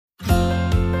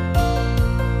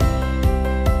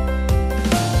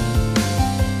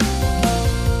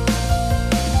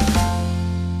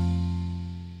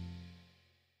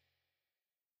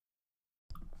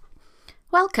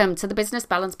Welcome to the Business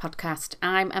Balance Podcast.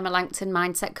 I'm Emma Langton,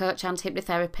 mindset coach and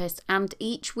hypnotherapist, and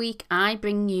each week I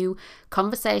bring you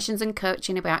conversations and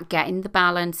coaching about getting the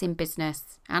balance in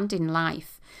business and in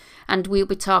life. And we'll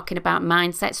be talking about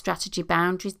mindset, strategy,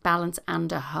 boundaries, balance,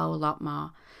 and a whole lot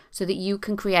more, so that you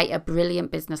can create a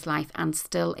brilliant business life and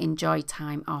still enjoy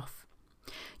time off.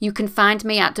 You can find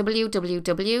me at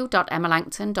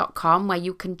www.emmalangton.com, where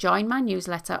you can join my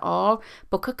newsletter or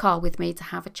book a call with me to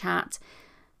have a chat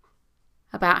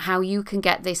about how you can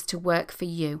get this to work for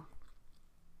you.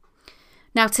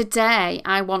 Now, today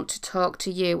I want to talk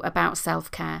to you about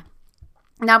self-care.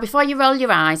 Now, before you roll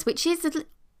your eyes, which is,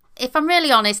 if I'm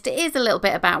really honest, it is a little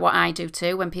bit about what I do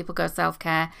too. When people go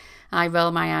self-care, I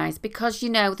roll my eyes because,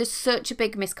 there's such a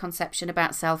big misconception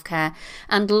about self-care,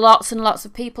 and lots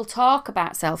of people talk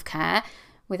about self-care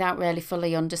without really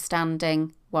fully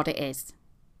understanding what it is,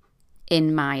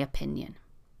 in my opinion.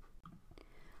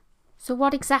 So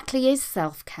what exactly is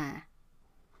self-care?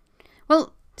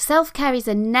 Well, self-care is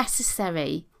a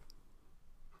necessary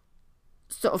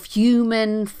sort of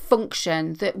human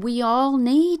function that we all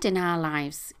need in our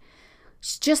lives.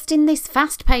 It's just in this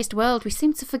fast-paced world, we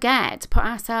seem to forget to put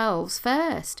ourselves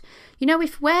first.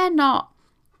 If we're not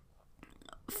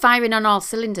firing on all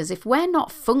cylinders, if we're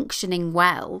not functioning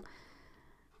well,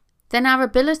 then our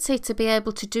ability to be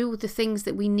able to do the things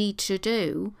that we need to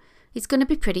do is going to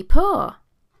be pretty poor.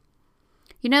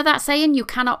 You know that saying, you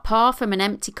cannot pour from an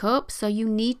empty cup, so you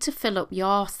need to fill up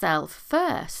yourself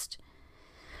first.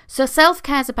 So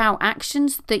self-care is about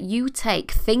actions that you take,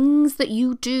 things that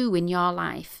you do in your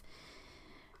life,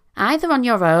 either on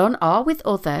your own or with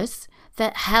others,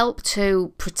 that help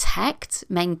to protect,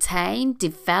 maintain,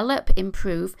 develop,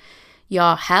 improve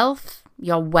your health,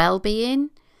 your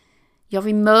well-being, your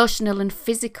emotional and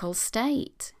physical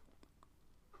state.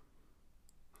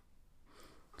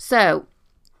 So,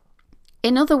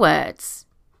 in other words,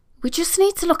 we just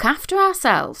need to look after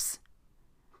ourselves.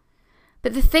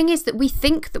 But the thing is that we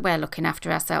think that we're looking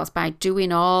after ourselves by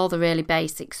doing all the really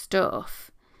basic stuff,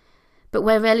 but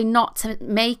we're really not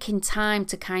making time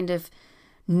to kind of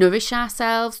nourish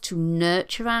ourselves, to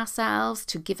nurture ourselves,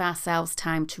 to give ourselves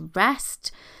time to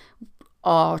rest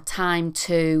or time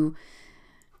to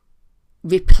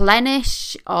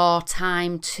replenish or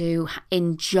time to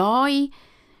enjoy.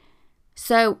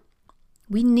 So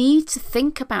we need to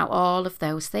think about all of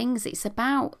those things. It's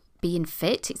about being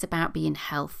fit. It's about being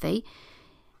healthy.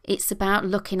 It's about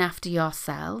looking after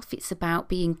yourself. It's about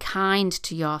being kind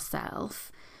to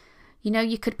yourself.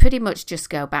 You could pretty much just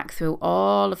go back through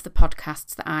all of the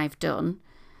podcasts that I've done.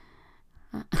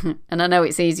 And I know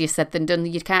it's easier said than done.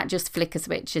 You can't just flick a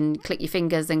switch and click your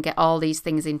fingers and get all these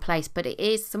things in place. But it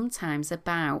is sometimes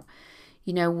about,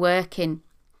 working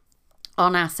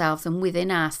on ourselves and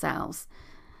within ourselves,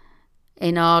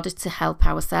 in order to help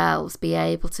ourselves be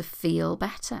able to feel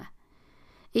better.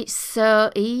 It's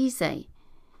so easy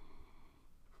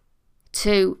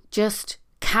to just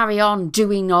carry on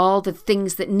doing all the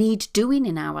things that need doing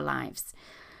in our lives.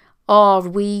 Or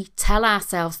we tell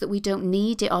ourselves that we don't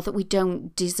need it, or that we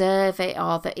don't deserve it,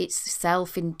 or that it's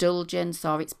self-indulgence,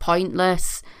 or it's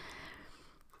pointless,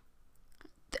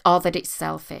 or that it's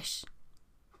selfish.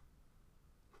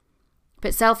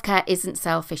 But self-care isn't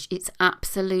selfish. It's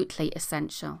absolutely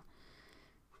essential.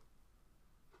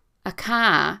 A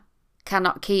car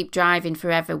cannot keep driving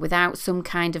forever without some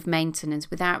kind of maintenance,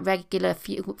 without regular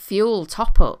fuel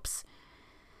top-ups.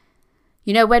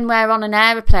 When we're on an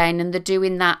aeroplane and they're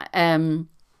doing that,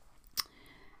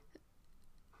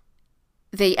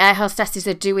 the air hostesses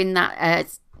are doing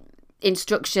that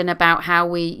instruction about how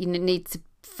we need to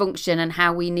function and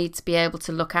how we need to be able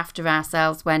to look after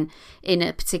ourselves when in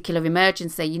a particular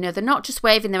emergency. They're not just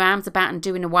waving their arms about and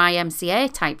doing a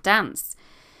YMCA type dance.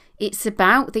 It's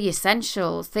about the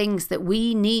essential things that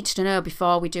we need to know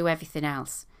before we do everything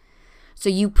else. So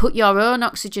you put your own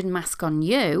oxygen mask on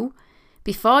you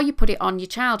before you put it on your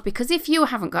child, because if you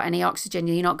haven't got any oxygen,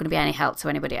 you're not going to be any help to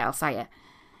anybody else, are you?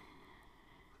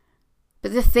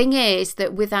 But the thing is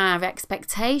that with our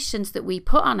expectations that we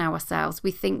put on ourselves, we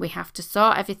think we have to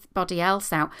sort everybody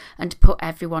else out and put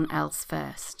everyone else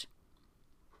first.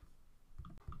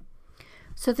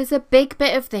 So there's a big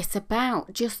bit of this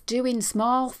about just doing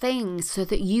small things so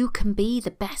that you can be the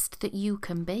best that you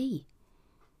can be.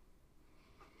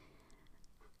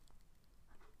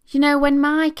 When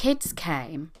my kids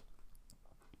came,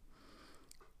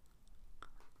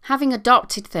 having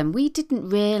adopted them, we didn't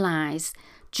realise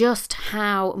just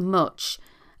how much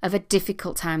of a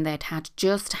difficult time they'd had,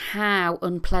 just how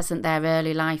unpleasant their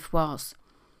early life was.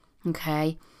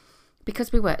 Okay?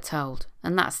 Because we weren't told.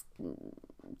 And that's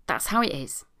how it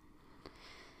is.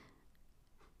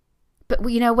 But,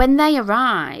 you know, when they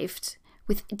arrived,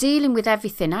 with dealing with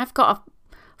everything, I've got a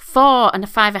 4 and a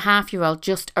 5.5-year-old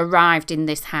just arrived in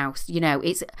this house. You know,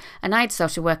 and I had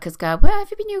social workers go, well,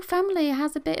 every new family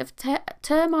has a bit of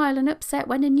turmoil and upset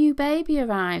when a new baby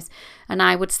arrives. And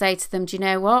I would say to them, do you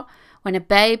know what? When a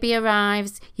baby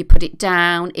arrives, you put it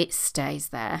down, it stays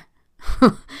there.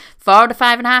 4 and a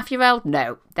 5.5-year-old,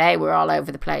 no, they were all over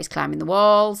the place, climbing the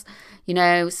walls, you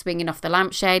know, swinging off the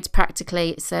lampshades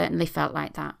practically. It certainly felt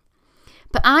like that.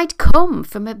 But I'd come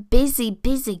from a busy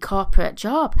corporate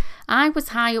job. I was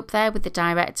high up there with the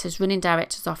directors, running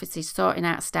directors' offices, sorting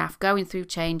out staff, going through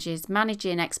changes,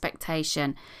 managing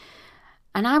expectation.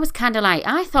 And I was kind of like,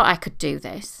 I thought I could do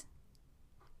this.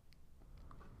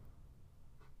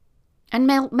 And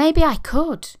maybe I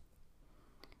could.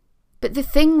 But the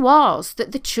thing was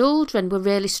that the children were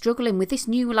really struggling with this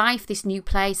new life, this new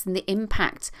place, and the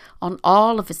impact on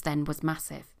all of us then was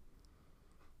massive.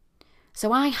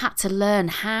 So I had to learn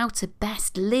how to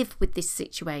best live with this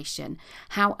situation,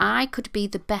 how I could be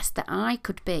the best that I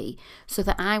could be, so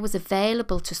that I was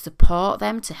available to support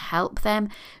them, to help them,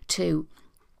 to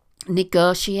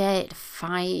negotiate,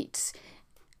 fight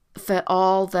for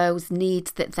all those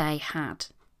needs that they had.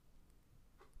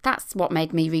 That's what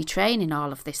made me retrain in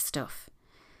all of this stuff.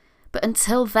 But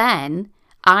until then,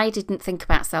 I didn't think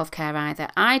about self-care either.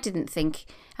 I didn't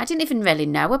even really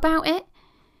know about it.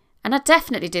 And I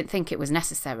definitely didn't think it was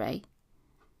necessary.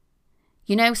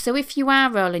 You know, so if you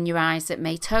are rolling your eyes at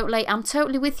me, I'm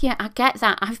totally with you. I get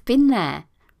that. I've been there.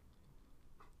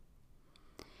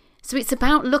 So it's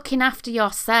about looking after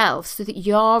yourself so that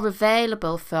you're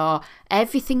available for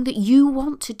everything that you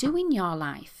want to do in your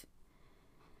life.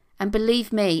 And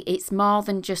believe me, it's more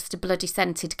than just a bloody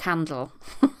scented candle,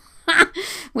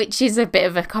 which is a bit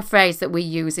of a phrase that we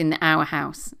use in our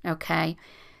house, okay?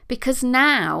 Because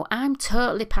now I'm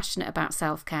totally passionate about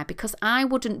self-care, because I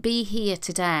wouldn't be here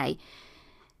today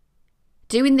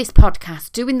doing this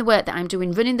podcast, doing the work that I'm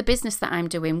doing, running the business that I'm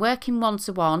doing, working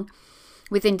one-to-one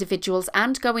with individuals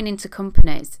and going into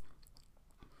companies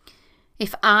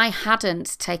if I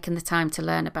hadn't taken the time to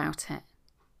learn about it.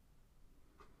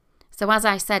 So as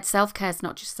I said, self-care is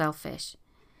not just selfish.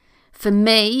 For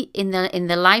me, in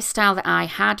the lifestyle that I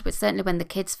had, but certainly when the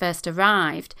kids first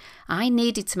arrived, I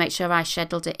needed to make sure I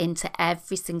scheduled it into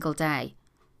every single day.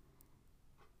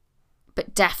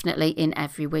 But definitely in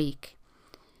every week.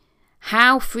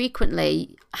 How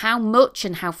much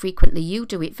and how frequently you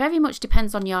do it very much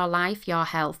depends on your life, your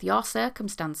health, your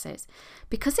circumstances.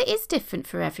 Because it is different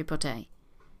for everybody.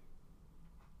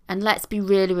 And let's be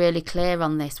really, really clear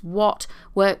on this. What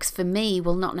works for me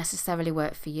will not necessarily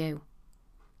work for you.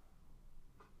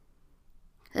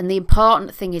 And the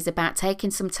important thing is about taking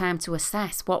some time to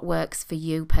assess what works for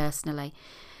you personally.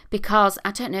 Because,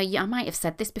 I don't know, I might have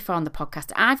said this before on the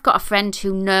podcast, I've got a friend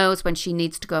who knows when she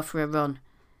needs to go for a run.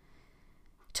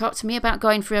 Talk to me about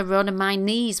going for a run and my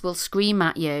knees will scream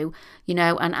at you, you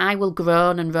know, and I will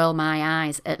groan and roll my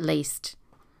eyes at least.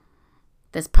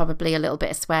 There's probably a little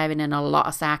bit of swearing and a lot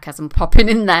of sarcasm popping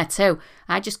in there too.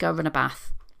 I just go run a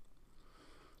bath.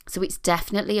 So it's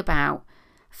definitely about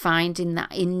finding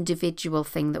that individual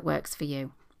thing that works for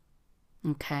you.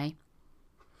 Okay?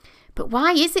 But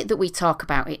why is it that we talk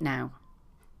about it now?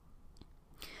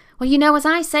 Well, you know, as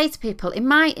I say to people, in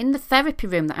the therapy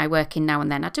room that I work in now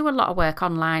and then, I do a lot of work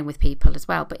online with people as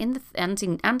well, but in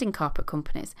corporate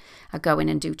companies, I go in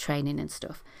and do training and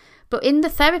stuff. But in the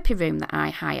therapy room that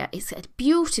I hire, it's a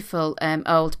beautiful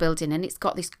old building, and it's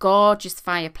got this gorgeous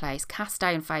fireplace, cast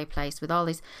iron fireplace with all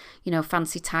these, you know,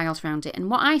 fancy tiles around it. And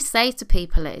what I say to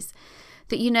people is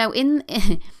that, you know, in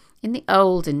the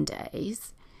olden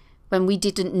days, when we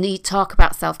didn't talk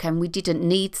about self-care and we didn't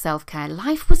need self-care,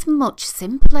 life was much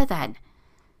simpler then.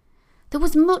 There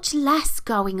was much less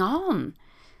going on.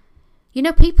 You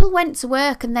know, people went to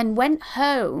work and then went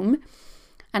home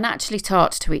and actually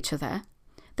talked to each other.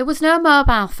 There was no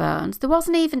mobile phones. There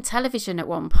wasn't even television at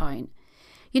one point.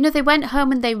 You know, they went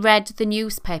home and they read the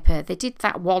newspaper. They did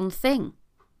that one thing.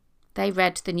 They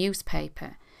read the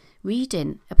newspaper.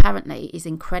 Reading, apparently, is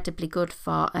incredibly good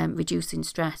for reducing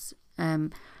stress.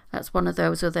 That's one of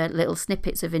those other little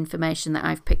snippets of information that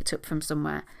I've picked up from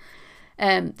somewhere.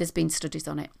 There's been studies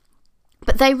on it.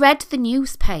 But they read the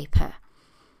newspaper.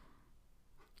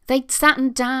 They sat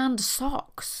and darned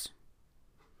socks.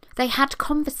 They had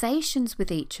conversations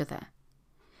with each other.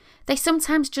 They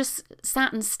sometimes just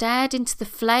sat and stared into the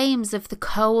flames of the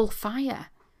coal fire.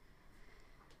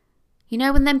 You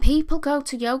know, and then people go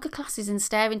to yoga classes and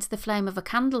stare into the flame of a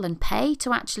candle and pay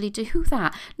to actually do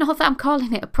that. Not that I'm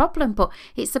calling it a problem, but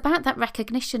it's about that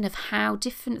recognition of how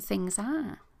different things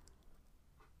are.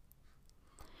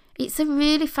 It's a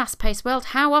really fast-paced world.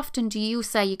 How often do you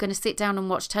say you're going to sit down and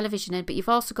watch television, but you've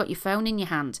also got your phone in your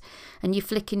hand and you're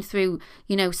flicking through,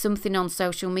 something on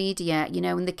social media,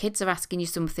 and the kids are asking you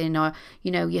something, or,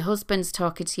 your husband's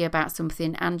talking to you about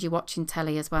something and you're watching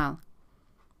telly as well.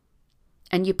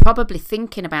 And you're probably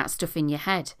thinking about stuff in your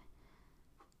head.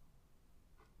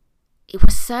 It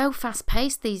was so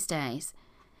fast-paced these days.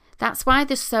 That's why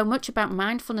there's so much about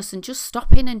mindfulness and just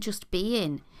stopping and just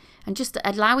being. And just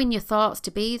allowing your thoughts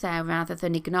to be there rather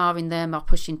than ignoring them or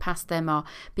pushing past them or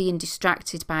being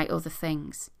distracted by other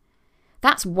things.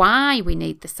 That's why we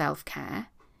need the self-care.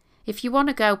 If you want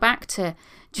to go back to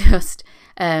just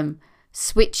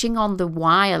switching on the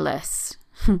wireless,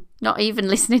 not even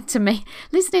listening to me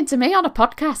on a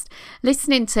podcast,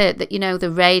 listening to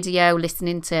the radio,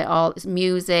 listening to all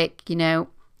music,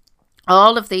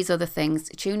 all of these other things,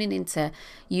 tuning into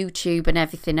YouTube and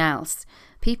everything else.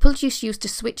 People just used to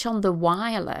switch on the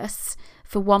wireless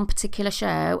for one particular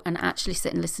show and actually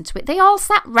sit and listen to it. They all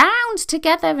sat round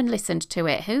together and listened to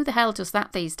it. Who the hell does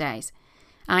that these days?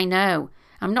 I know.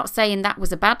 I'm not saying that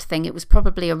was a bad thing. It was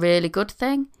probably a really good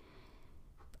thing.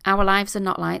 Our lives are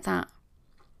not like that.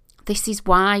 This is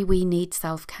why we need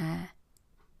self-care.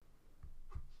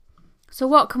 So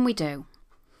what can we do?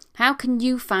 How can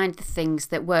you find the things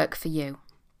that work for you?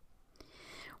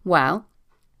 Well,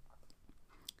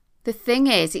 the thing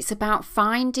is, it's about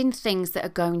finding things that are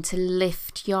going to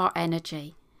lift your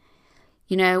energy,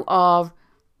 or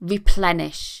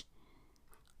replenish,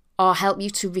 or help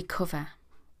you to recover,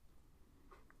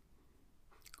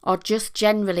 or just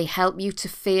generally help you to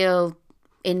feel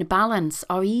in balance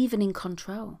or even in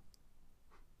control.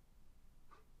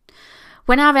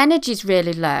 When our energy is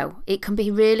really low, it can be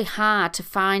really hard to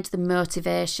find the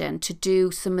motivation to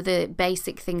do some of the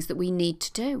basic things that we need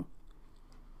to do.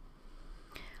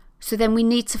 So then we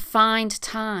need to find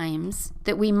times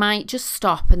that we might just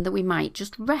stop and that we might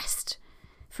just rest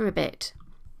for a bit.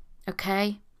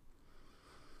 Okay?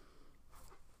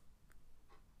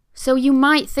 So you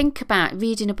might think about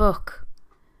reading a book,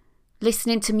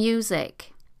 listening to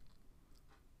music,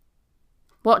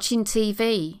 watching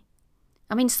TV.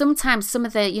 I mean, sometimes some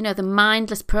of the, the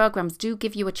mindless programs do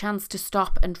give you a chance to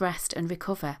stop and rest and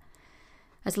recover.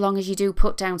 As long as you do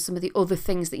put down some of the other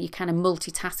things that you're kind of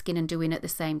multitasking and doing at the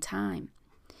same time.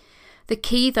 The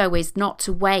key, though, is not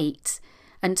to wait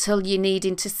until you're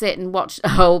needing to sit and watch a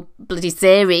whole bloody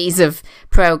series of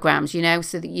programs,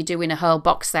 so that you're doing a whole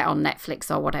box set on Netflix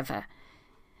or whatever.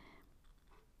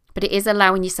 But it is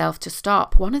allowing yourself to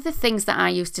stop. One of the things that I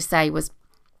used to say was,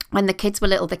 when the kids were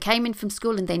little, they came in from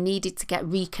school and they needed to get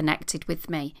reconnected with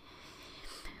me.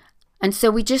 And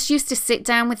so we just used to sit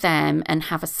down with them and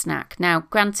have a snack. Now,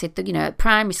 granted, at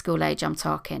primary school age I'm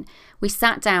talking, we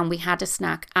sat down, we had a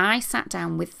snack. I sat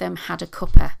down with them, had a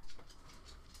cuppa.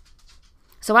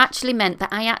 So actually meant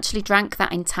that I actually drank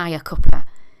that entire cuppa.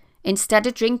 Instead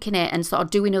of drinking it and sort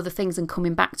of doing other things and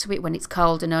coming back to it when it's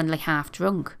cold and only half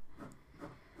drunk.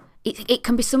 It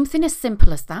can be something as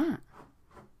simple as that.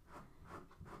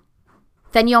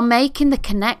 Then you're making the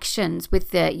connections with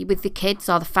the kids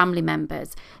or the family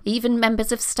members, even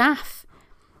members of staff.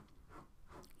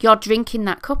 You're drinking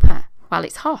that cuppa while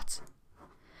it's hot.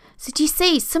 So do you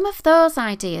see, some of those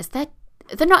ideas, they're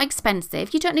not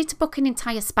expensive. You don't need to book an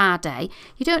entire spa day.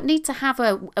 You don't need to have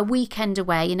a weekend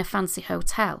away in a fancy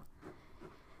hotel.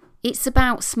 It's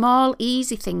about small,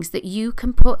 easy things that you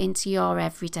can put into your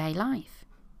everyday life.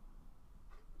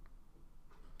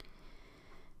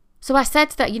 So I said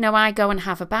that, I go and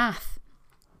have a bath.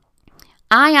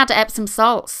 I add Epsom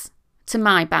salts to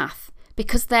my bath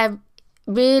because they're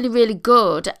really, really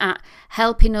good at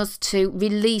helping us to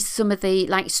release some of the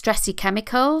stressy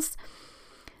chemicals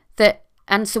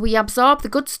and so we absorb the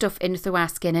good stuff in through our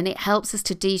skin and it helps us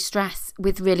to de-stress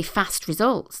with really fast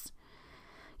results.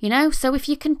 So if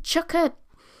you can chuck a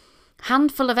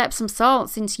handful of Epsom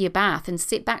salts into your bath and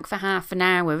sit back for half an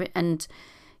hour and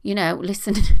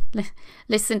listen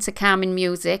to calming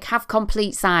music, have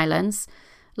complete silence,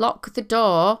 lock the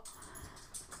door,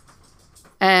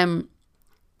 put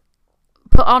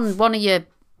on one of your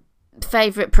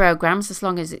favourite programmes, as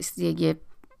long as it's your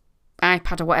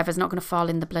iPad or whatever's not going to fall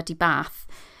in the bloody bath.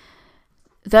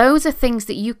 Those are things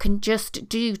that you can just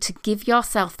do to give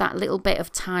yourself that little bit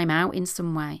of time out in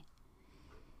some way.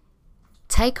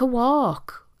 Take a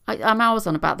walk. I'm always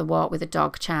on about the walk with a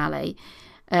dog, Charlie.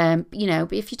 But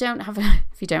if you don't have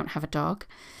a dog,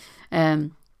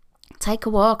 take a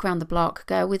walk around the block,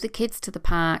 go with the kids to the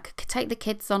park, take the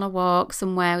kids on a walk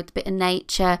somewhere with a bit of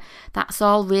nature. That's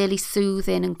all really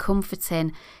soothing and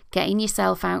comforting. Getting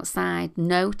yourself outside,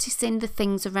 noticing the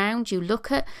things around you.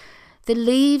 Look at The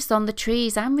leaves on the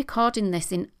trees, I'm recording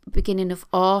this in beginning of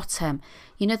autumn.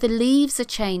 You know, the leaves are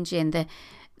changing.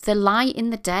 The light in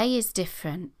the day is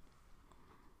different.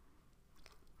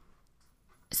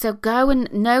 So go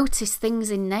and notice things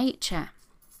in nature.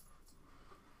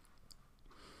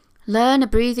 Learn a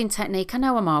breathing technique. I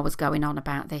know I'm always going on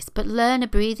about this, but learn a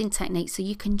breathing technique so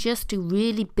you can just do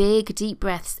really big, deep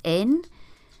breaths in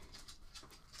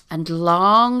and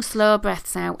long, slow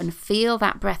breaths out, and feel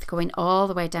that breath going all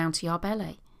the way down to your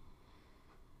belly.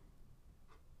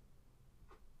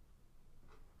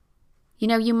 You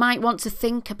know, you might want to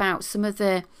think about some of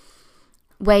the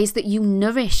ways that you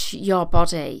nourish your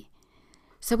body.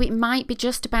 So it might be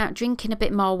just about drinking a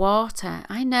bit more water.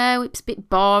 I know it's a bit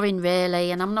boring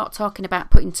really, and I'm not talking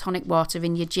about putting tonic water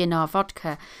in your gin or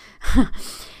vodka.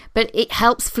 But it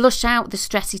helps flush out the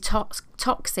stressy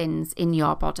toxins in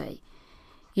your body.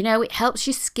 You know, it helps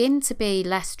your skin to be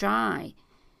less dry.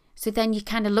 So then you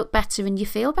kind of look better and you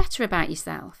feel better about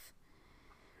yourself.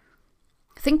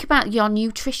 Think about your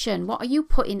nutrition. What are you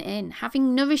putting in?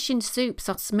 Having nourishing soups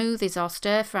or smoothies or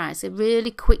stir fries are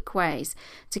really quick ways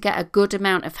to get a good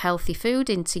amount of healthy food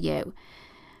into you.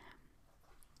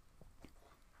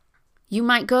 You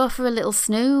might go for a little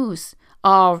snooze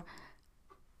or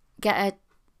get a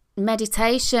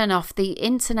meditation off the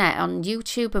internet on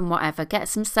YouTube and whatever. Get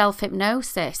some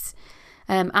self-hypnosis.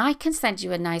 I can send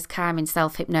you a nice calming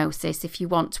self-hypnosis if you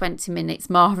want 20 minutes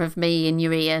more of me in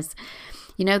your ears.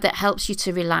 You know, that helps you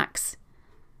to relax.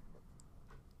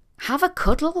 Have a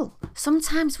cuddle.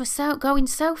 Sometimes we're going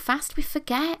so fast we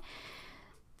forget.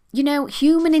 You know,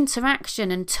 human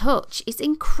interaction and touch is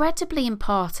incredibly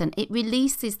important. It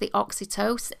releases the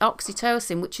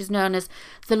oxytocin, which is known as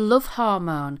the love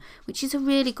hormone, which is a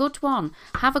really good one.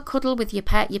 Have a cuddle with your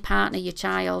pet, your partner, your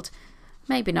child.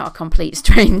 Maybe not a complete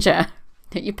stranger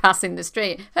that you pass in the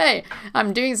street. Hey,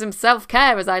 I'm doing some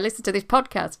self-care as I listen to this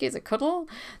podcast. Here's a cuddle.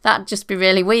 That'd just be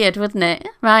really weird, wouldn't it?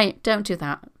 Right, don't do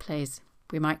that, please.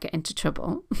 We might get into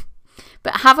trouble.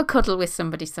 But have a cuddle with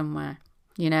somebody somewhere,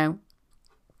 you know.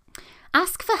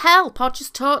 Ask for help or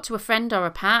just talk to a friend or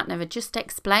a partner and just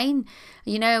explain,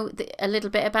 you know, a little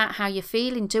bit about how you're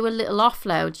feeling. Do a little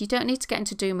offload. You don't need to get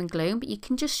into doom and gloom, but you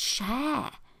can just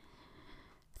share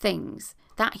things.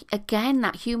 That, again,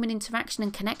 that human interaction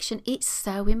and connection, it's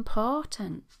so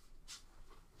important.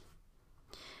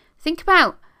 Think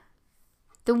about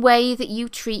the way that you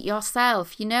treat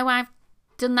yourself. You know, I've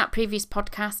done that previous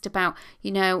podcast about,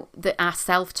 you know, our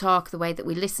self-talk, the way that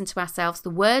we listen to ourselves.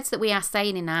 The words that we are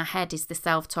saying in our head is the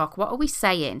self-talk. What are we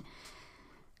saying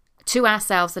to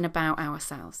ourselves and about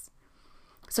ourselves?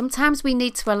 Sometimes we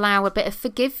need to allow a bit of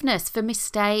forgiveness for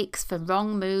mistakes, for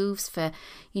wrong moves, for,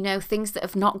 you know, things that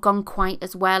have not gone quite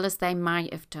as well as they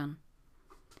might have done.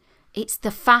 It's the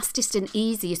fastest and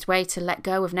easiest way to let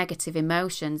go of negative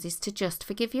emotions is to just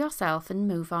forgive yourself and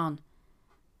move on.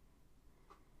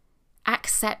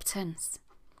 Acceptance.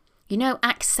 You know,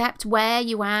 accept where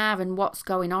you are and what's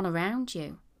going on around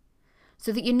you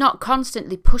so that you're not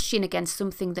constantly pushing against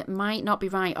something that might not be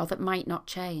right or that might not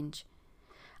change.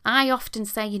 I often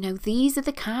say, you know, these are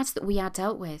the cards that we are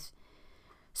dealt with.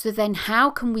 So then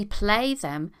how can we play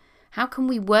them? How can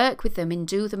we work with them and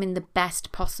do them in the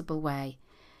best possible way?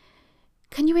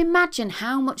 Can you imagine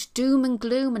how much doom and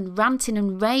gloom and ranting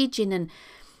and raging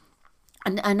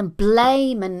and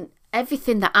blame and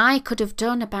everything that I could have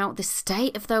done about the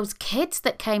state of those kids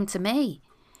that came to me,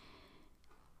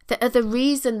 that are the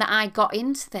reason that I got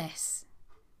into this?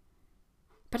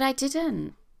 But I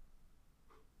didn't.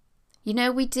 You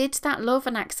know, we did that love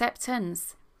and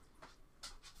acceptance.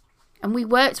 And we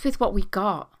worked with what we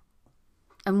got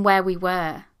and where we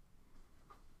were.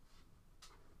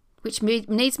 Which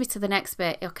leads me to the next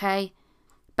bit, okay?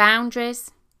 Boundaries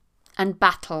and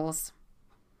battles.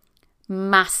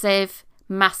 Massive,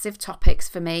 massive topics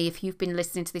for me. If you've been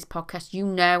listening to this podcast, you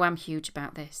know I'm huge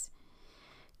about this.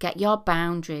 Get your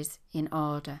boundaries in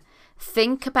order.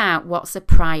 Think about what's a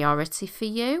priority for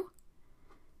you.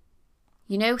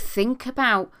 You know, think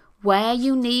about where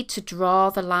you need to draw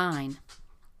the line.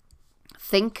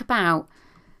 Think about,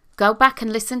 go back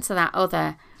and listen to that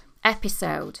other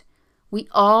episode. We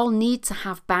all need to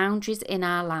have boundaries in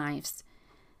our lives.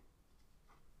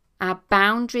 Our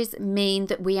boundaries mean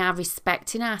that we are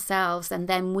respecting ourselves and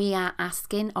then we are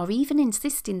asking or even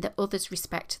insisting that others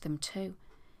respect them too.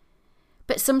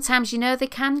 But sometimes, you know, they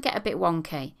can get a bit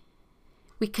wonky.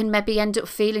 We can maybe end up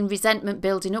feeling resentment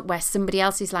building up where somebody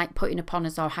else is like putting upon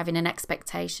us or having an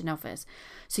expectation of us.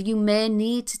 So you may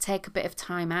need to take a bit of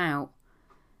time out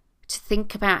to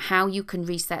think about how you can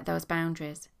reset those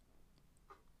boundaries.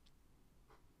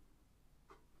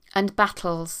 And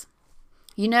battles.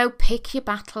 You know, pick your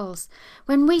battles.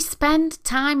 When we spend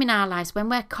time in our lives, when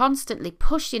we're constantly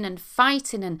pushing and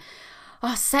fighting and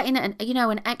setting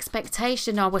an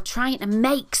expectation, or we're trying to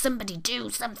make somebody do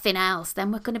something else,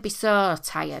 then we're going to be so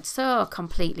tired, so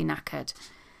completely knackered.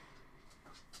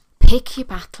 Pick your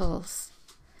battles.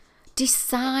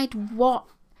 Decide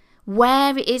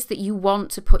where it is that you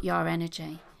want to put your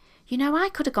energy. You know, I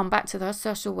could have gone back to those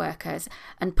social workers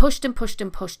and pushed and pushed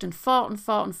and pushed and fought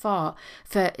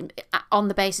on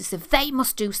the basis of they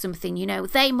must do something, you know,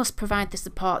 they must provide the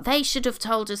support. They should have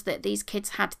told us that these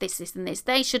kids had this, this and this.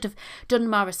 They should have done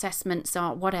more assessments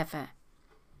or whatever.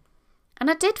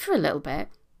 And I did for a little bit.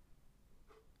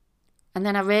 And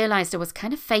then I realised I was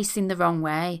kind of facing the wrong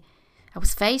way. I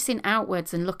was facing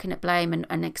outwards and looking at blame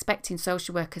and expecting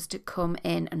social workers to come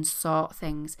in and sort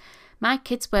things. My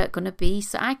kids weren't going to be,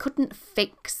 so I couldn't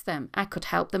fix them. I could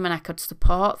help them and I could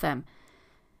support them.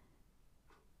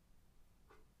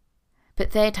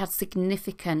 But they'd had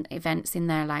significant events in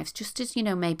their lives, just as, you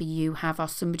know, maybe you have or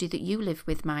somebody that you live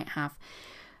with might have.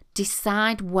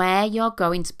 Decide where you're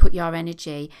going to put your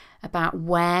energy, about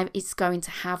where it's going to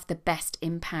have the best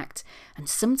impact. And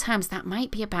sometimes that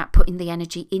might be about putting the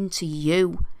energy into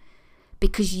you,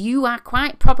 because you are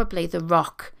quite probably the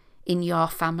rock in your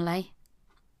family.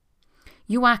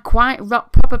 You are quite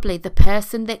probably the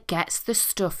person that gets the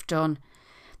stuff done,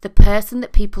 the person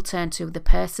that people turn to, the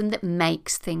person that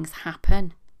makes things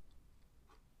happen.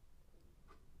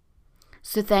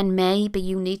 So then maybe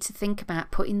you need to think about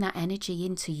putting that energy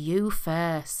into you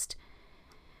first.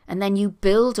 And then you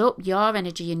build up your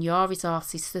energy and your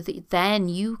resources so that then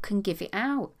you can give it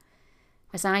out.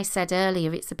 As I said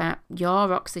earlier, it's about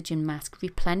your oxygen mask.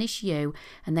 Replenish you,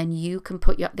 and then you can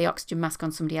put the oxygen mask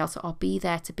on somebody else, or be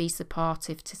there to be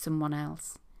supportive to someone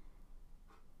else.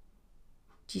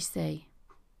 Do you see?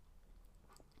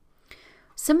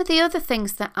 Some of the other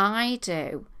things that I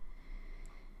do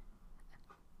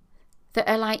that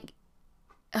are like,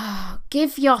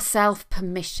 give yourself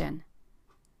permission.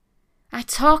 I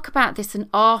talk about this an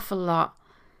awful lot,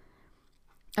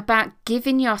 about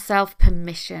giving yourself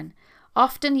permission.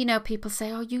 Often, you know, people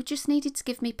say, you just needed to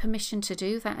give me permission to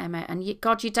do that, Emma. And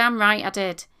God, you're damn right I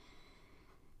did.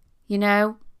 You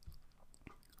know,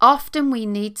 often we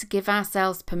need to give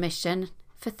ourselves permission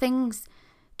for things,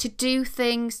 to do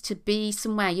things, to be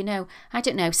somewhere, you know, I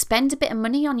don't know, spend a bit of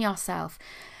money on yourself.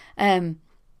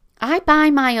 I buy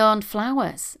my own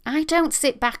flowers. I don't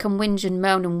sit back and whinge and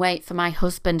moan and wait for my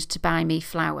husband to buy me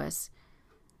flowers.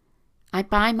 I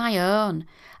buy my own.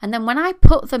 And then when I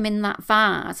put them in that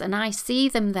vase and I see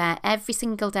them there every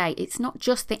single day, it's not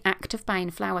just the act of buying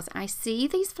flowers. I see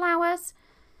these flowers.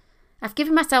 I've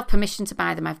given myself permission to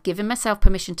buy them. I've given myself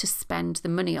permission to spend the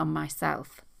money on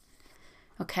myself.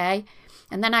 Okay?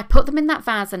 And then I put them in that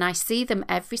vase and I see them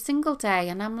every single day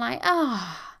and I'm like,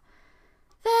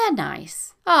 they're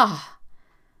nice.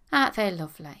 Aren't they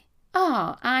lovely?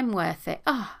 I'm worth it.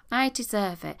 I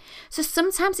deserve it. So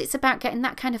sometimes it's about getting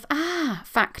that kind of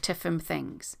factor from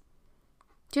things.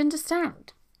 Do you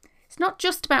understand? It's not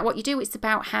just about what you do, it's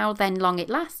about how then long it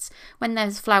lasts when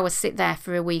those flowers sit there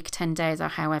for a week, 10 days or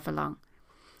however long.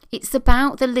 It's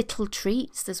about the little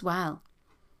treats as well.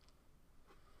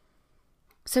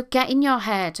 So getting your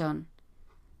hair done.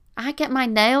 I get my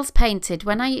nails painted.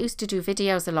 When I used to do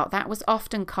videos a lot, that was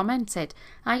often commented.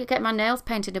 I get my nails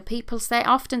painted and people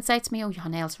often say to me, your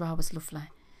nails are always lovely.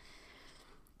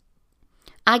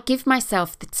 I give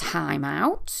myself the time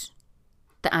out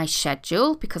that I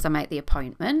schedule because I make the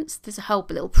appointments. There's a whole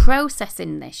little process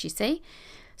in this, you see.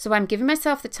 So I'm giving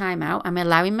myself the time out. I'm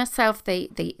allowing myself the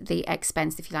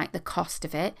expense, if you like, the cost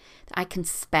of it that I can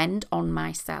spend on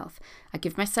myself. I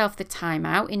give myself the time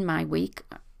out in my week,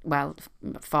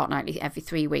 fortnightly, every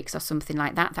 3 weeks or something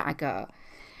like that I go.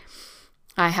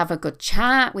 I have a good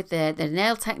chat with the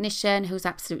nail technician who's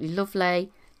absolutely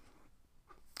lovely.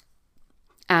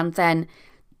 And then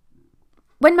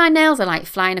when my nails are like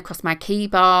flying across my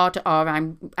keyboard or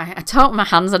I talk my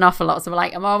hands an awful lot, so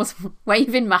I'm always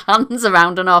waving my hands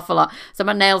around an awful lot, so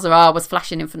my nails are always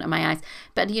flashing in front of my eyes.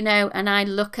 But you know, and I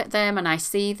look at them and I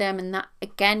see them, and that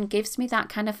again gives me that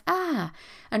kind of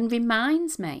and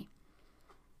reminds me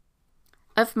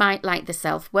of my the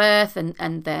self-worth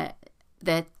and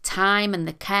the time and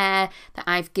the care that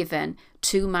I've given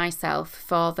to myself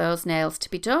for those nails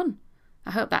to be done.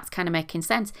 I hope that's kind of making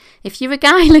sense. If you're a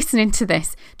guy listening to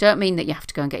this, don't mean that you have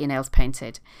to go and get your nails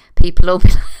painted. People will be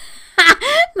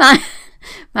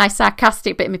my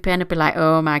sarcastic bit of my brain will be like,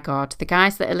 oh my God. The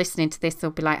guys that are listening to this will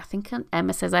be like, I think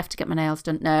Emma says I have to get my nails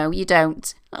done. No, you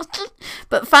don't.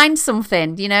 But find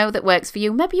something, that works for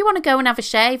you. Maybe you want to go and have a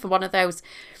shave or one of those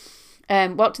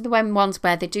what do the ones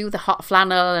where they do the hot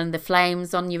flannel and the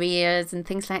flames on your ears and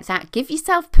things like that? Give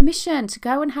yourself permission to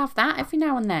go and have that every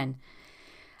now and then.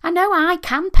 I know I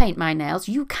can paint my nails.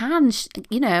 You can,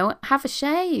 have a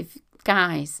shave,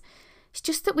 guys. It's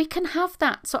just that we can have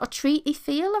that sort of treaty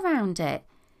feel around it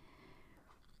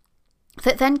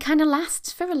that then kind of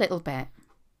lasts for a little bit.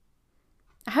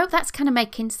 I hope that's kind of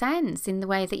making sense in the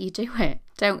way that you do it.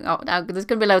 There's going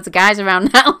to be loads of guys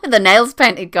around now with their nails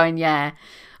painted going, yeah,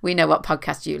 we know what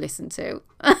podcast you listen to.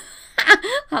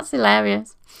 That's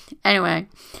hilarious. Anyway,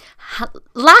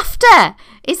 laughter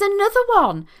is another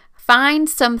one. Find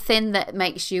something that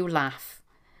makes you laugh,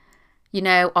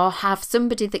 or have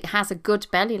somebody that has a good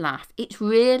belly laugh. It's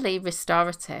really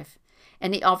restorative.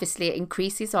 And it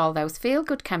increases all those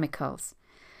feel-good chemicals.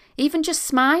 Even just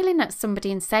smiling at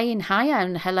somebody and saying hi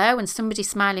and hello and somebody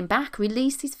smiling back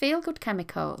releases feel-good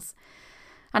chemicals.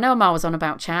 I know I'm always on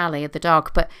about Charlie, the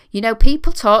dog, but,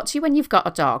 people talk to you when you've got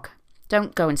a dog.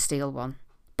 Don't go and steal one.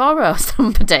 Borrow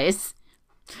somebody's.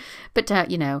 But,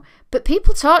 but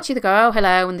people talk to you, they go, oh,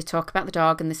 hello, and they talk about the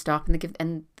dog, and they stop,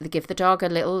 and they give the dog a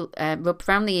little rub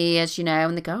around the ears,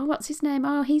 and they go, oh, what's his name?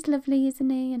 Oh, he's lovely, isn't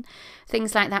he? And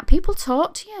things like that. People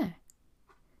talk to you.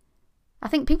 I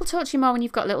think people talk to you more when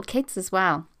you've got little kids as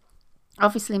well.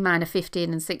 Obviously, mine are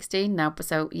 15 and 16 now, but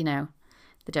so, they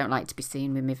don't like to be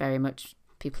seen with me very much.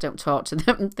 People don't talk to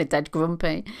them. They're dead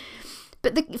grumpy.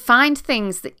 But find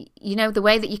things that, the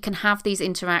way that you can have these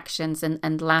interactions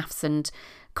and laughs and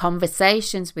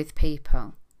conversations with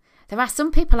people. There are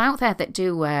some people out there that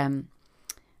do, I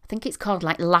think it's called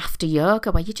like laughter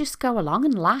yoga, where you just go along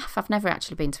and laugh. I've never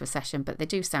actually been to a session, but they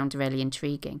do sound really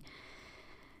intriguing.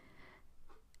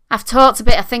 I've talked a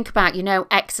bit, I think, about,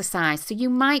 exercise. So you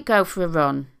might go for a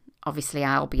run. Obviously,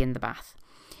 I'll be in the bath.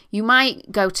 You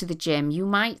might go to the gym. You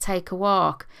might take a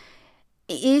walk.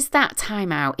 It is that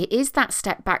time out. It is that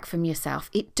step back from yourself.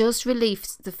 It does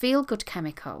release the feel-good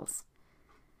chemicals.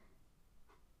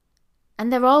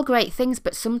 And they're all great things,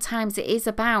 but sometimes it is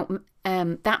about,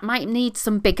 that might need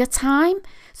some bigger time,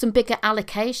 some bigger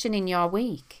allocation in your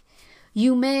week.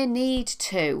 You may need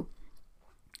to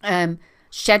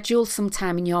schedule some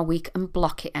time in your week and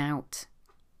block it out.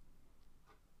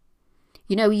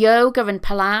 Yoga and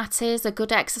Pilates are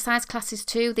good exercise classes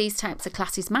too. These types of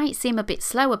classes might seem a bit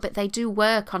slower, but they do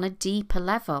work on a deeper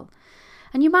level.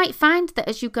 And you might find that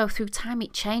as you go through time,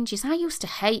 it changes. I used to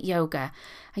hate yoga.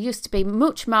 I used to be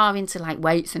much more into like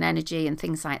weights and energy and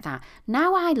things like that.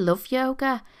 Now I love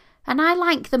yoga, and I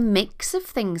like the mix of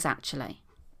things actually.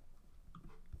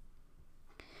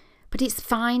 But it's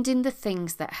finding the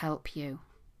things that help you.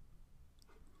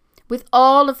 With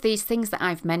all of these things that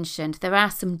I've mentioned, there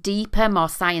are some deeper, more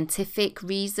scientific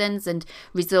reasons and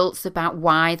results about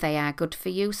why they are good for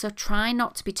you. So try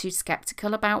not to be too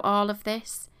skeptical about all of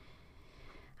this.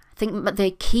 I think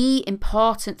the key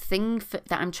important thing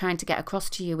that I'm trying to get across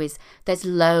to you is there's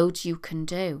loads you can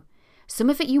do. Some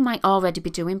of it you might already be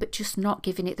doing, but just not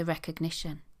giving it the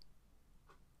recognition.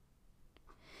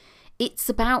 It's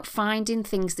about finding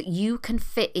things that you can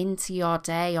fit into your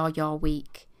day or your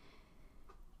week.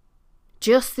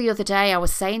 Just the other day, I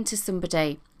was saying to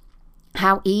somebody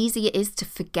how easy it is to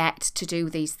forget to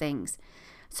do these things.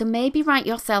 So maybe write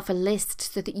yourself a list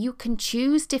so that you can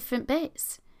choose different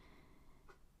bits.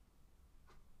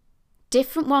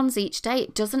 Different ones each day.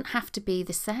 It doesn't have to be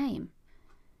the same.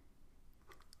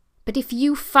 But if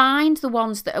you find the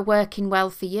ones that are working well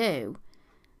for you,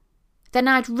 then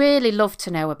I'd really love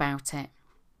to know about it.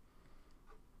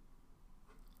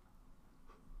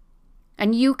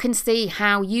 And you can see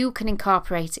how you can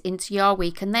incorporate it into your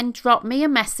week, and then drop me a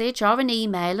message or an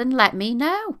email and let me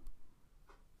know.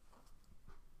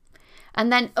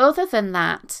 And then other than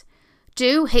that,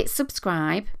 do hit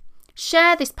subscribe.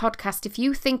 Share this podcast if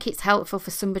you think it's helpful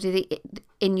for somebody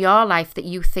in your life that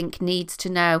you think needs to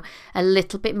know a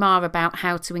little bit more about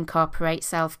how to incorporate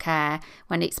self-care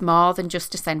when it's more than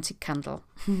just a scented candle.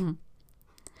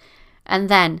 And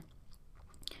then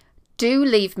do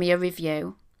leave me a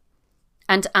review,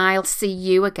 and I'll see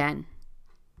you again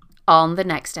on the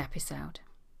next episode.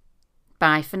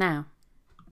 Bye for now.